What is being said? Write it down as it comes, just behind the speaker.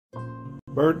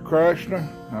Bert Krashner,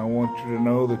 I want you to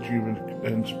know that you've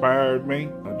inspired me.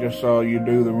 I just saw you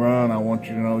do the run. I want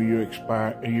you to know you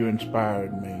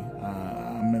inspired me.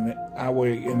 I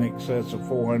weigh in excess of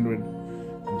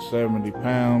 470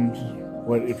 pounds.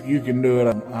 But if you can do it,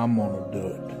 I'm gonna do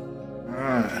it. All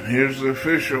right, here's the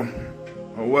official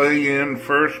weigh-in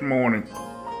first morning.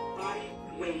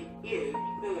 Weight is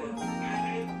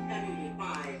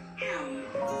 475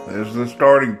 pounds. There's the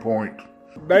starting point.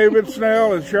 David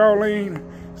Snell and Charlene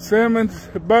Simmons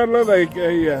Butler, they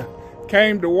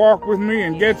came to walk with me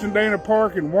in Getson-Dana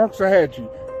Park in Waxahachie.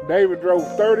 David drove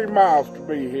 30 miles to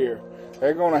be here.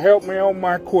 They're going to help me on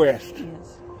my quest.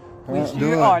 Yes. We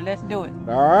sure are. Let's do it.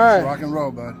 All right. Let's rock and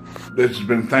roll, bud. This has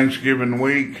been Thanksgiving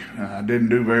week. I didn't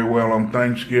do very well on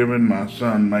Thanksgiving. My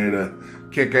son made a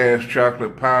kick-ass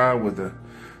chocolate pie with the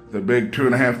big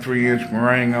 2.5, 3-inch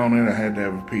meringue on it. I had to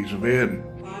have a piece of it.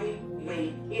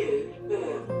 Weight is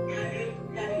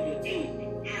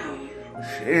 478 pounds.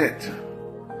 Shit.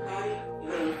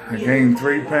 I gained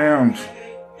 3 pounds.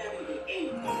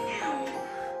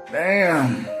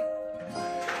 Damn.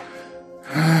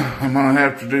 I'm gonna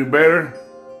have to do better.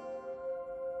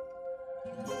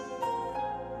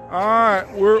 All right,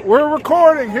 we're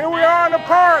recording. Here we are in the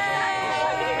park,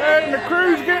 and the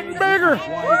crew's getting bigger.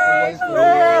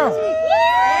 Yeah.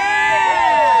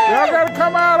 Y'all gotta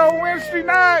come out on Wednesday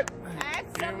night.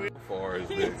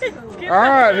 All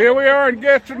right, here we are in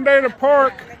Getson-Dana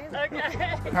Park.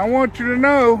 I want you to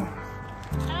know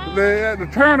the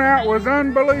turnout was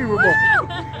unbelievable.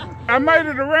 I made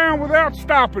it around without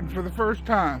stopping for the first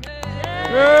time.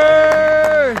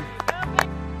 Yay!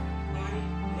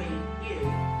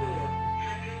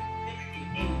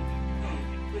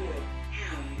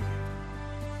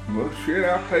 Well, shit,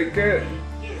 I'll take that.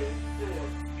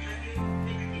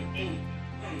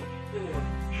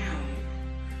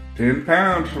 10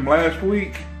 pounds from last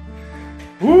week.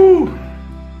 Woo!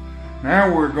 Now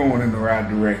we're going in the right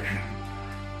direction.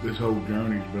 This whole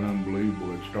journey's been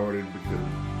unbelievable. It started because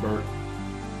Bert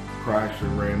Kreischer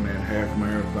ran that half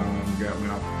marathon, got me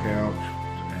off the couch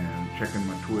and checking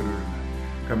my Twitter, and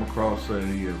I come across a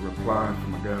reply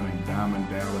from a guy named Diamond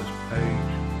Dallas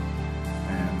Page,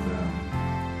 and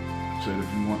said,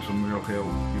 if you want some real help,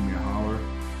 give me a holler.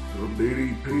 So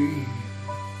DDP, I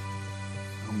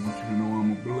want you to know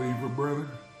I'm a believer, brother.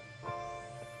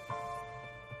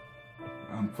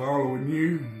 I'm following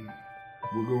you.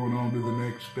 We're going on to the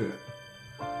next step.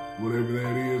 Whatever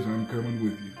that is, I'm coming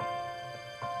with you.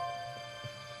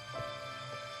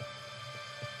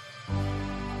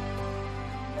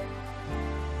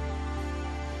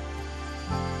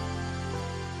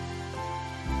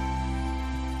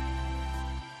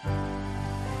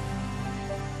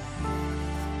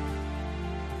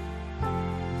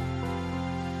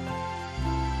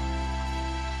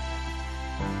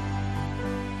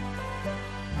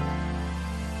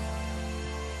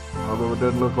 Although it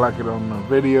doesn't look like it on the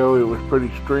video, it was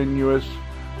pretty strenuous,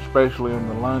 especially in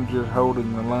the lunges,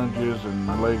 holding the lunges, and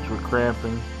my legs were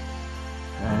cramping.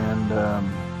 And,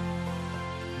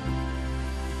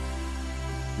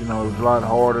 you know, it was a lot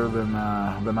harder than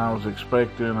I was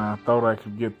expecting. I thought I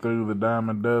could get through the dime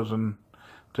a dozen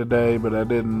today, but I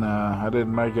didn't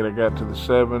make it. I got to the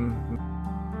 7.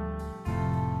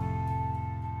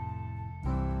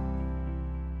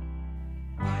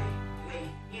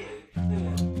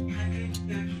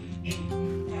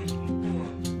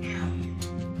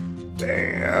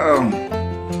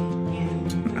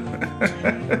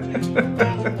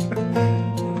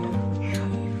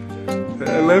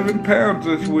 11 pounds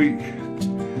this week.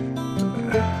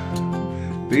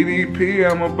 DDP,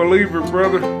 I'm a believer,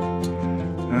 brother.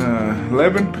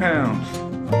 11 pounds.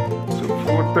 So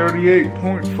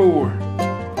 438.4.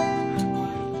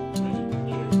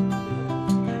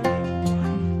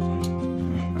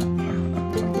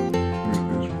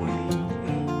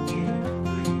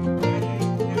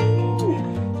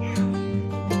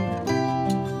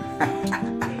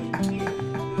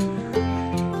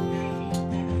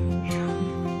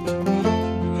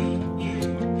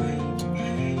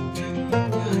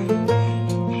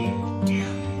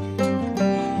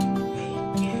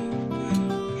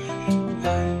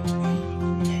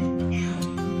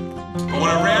 When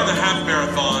I ran the half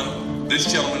marathon, this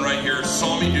gentleman right here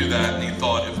saw me do that, and he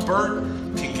thought, if Bert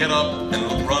can get up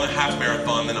and run a half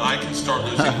marathon, then I can start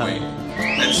losing weight.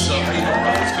 And so, you know,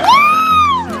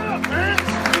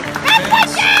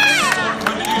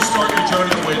 when did you start your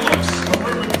journey to weight loss?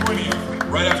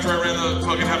 Right after I ran the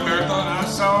fucking half marathon? I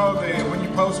saw that when you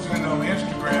posted it on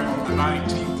Instagram on the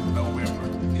 19th of November.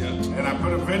 Yeah. And I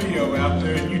put a video out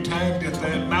there, and you tagged it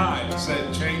that night. It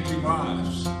said, changing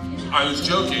lives. I was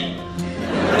joking.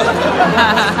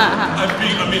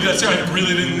 I mean, that's it. I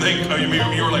really didn't think. I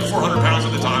mean, you were like 400 pounds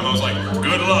at the time. I was like,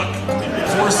 good luck.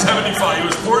 475. He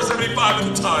was 475 at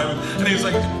the time, and he was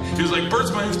like,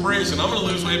 Bert's my inspiration. I'm gonna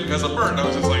lose weight because of Bert. And I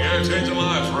was just like, hey, changing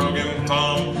lives. Rogan,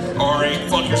 Tom, Ari,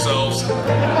 fuck yourselves.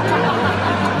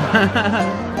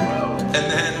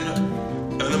 And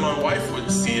then my wife would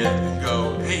see it and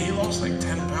go, hey, he lost like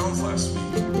 10 pounds last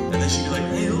week. And then she'd be like,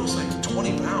 hey, he lost like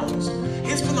 20 pounds.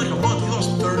 It's been like a month, he lost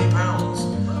 30 pounds.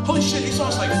 Holy shit, he's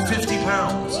lost like 50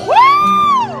 pounds. Woo!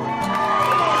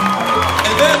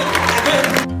 And then...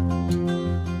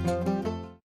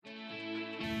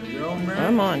 Are you on, man?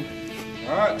 I'm on.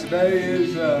 All right, today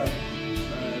is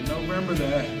November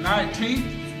the 19th.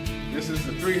 This is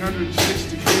the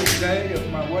 365th day of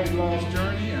my weight loss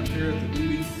journey. I'm here at the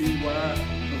DDPY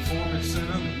Performance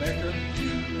Center, the Mecca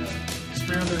in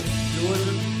Smyrna,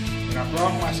 Georgia. And I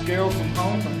brought my scale from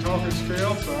home, my talking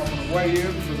scale, so I'm going to weigh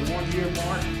in for the 1 year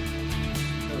mark.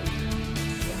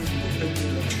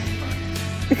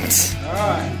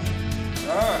 Alright.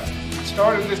 I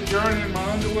started this journey in my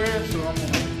underwear, so I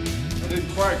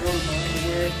didn't quite go to my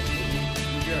underwear.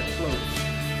 We got close.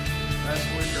 Last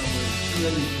week I was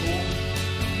 284,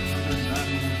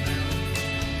 191 pounds.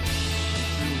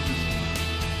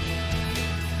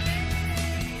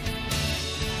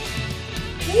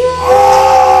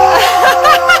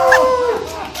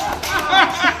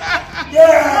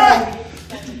 Yeah!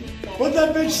 What'd that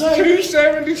bitch say?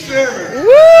 277.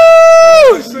 Woo!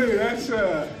 Let's see,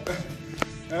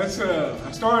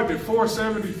 I started at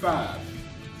 475.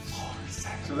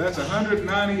 So that's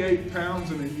 198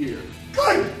 pounds in a year.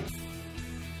 Good!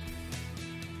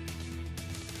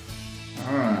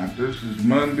 Alright, this is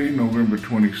Monday, November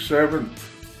 27th.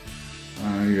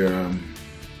 I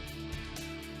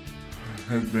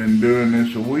have been doing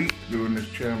this doing this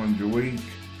challenge a week.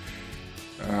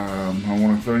 I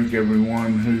want to thank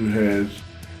everyone who has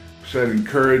said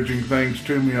encouraging things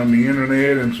to me on the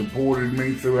internet and supported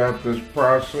me throughout this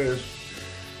process.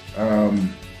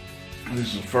 This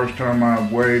is the first time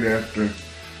I've weighed after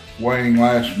weighing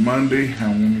last Monday. I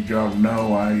wanted y'all to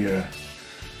know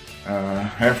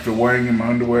after weighing in my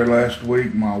underwear last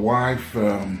week, my wife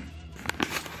was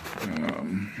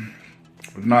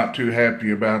not too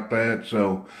happy about that,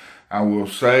 so I will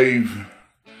save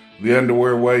the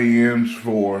underwear weigh-ins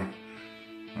for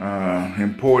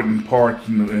important parts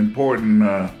and important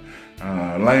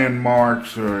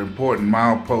landmarks or important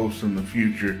mileposts in the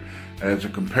future as a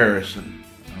comparison.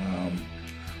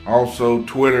 Also,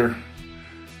 Twitter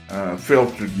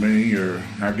filtered me, or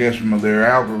I guess their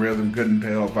algorithm couldn't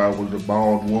tell if I was a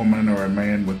bald woman or a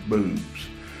man with boobs.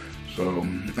 So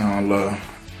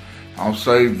I'll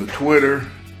save the Twitter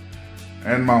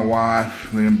and my wife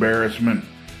the embarrassment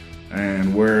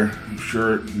and wear a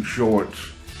shirt and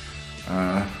shorts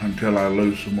until I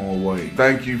lose some more weight.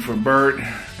 Thank you for Bert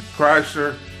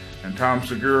Chrysler and Tom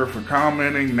Segura for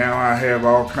commenting. Now I have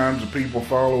all kinds of people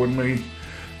following me,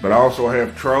 but I also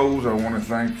have trolls. I want to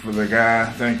thank you to the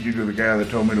guy that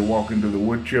told me to walk into the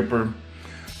wood chipper.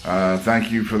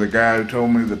 Thank you for the guy who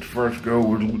told me that the first goal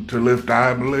was to lift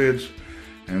eyelids.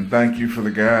 And thank you for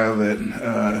the guy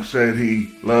that said he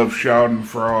loved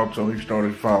schadenfreude, so he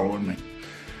started following me.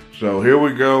 So here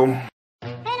we go.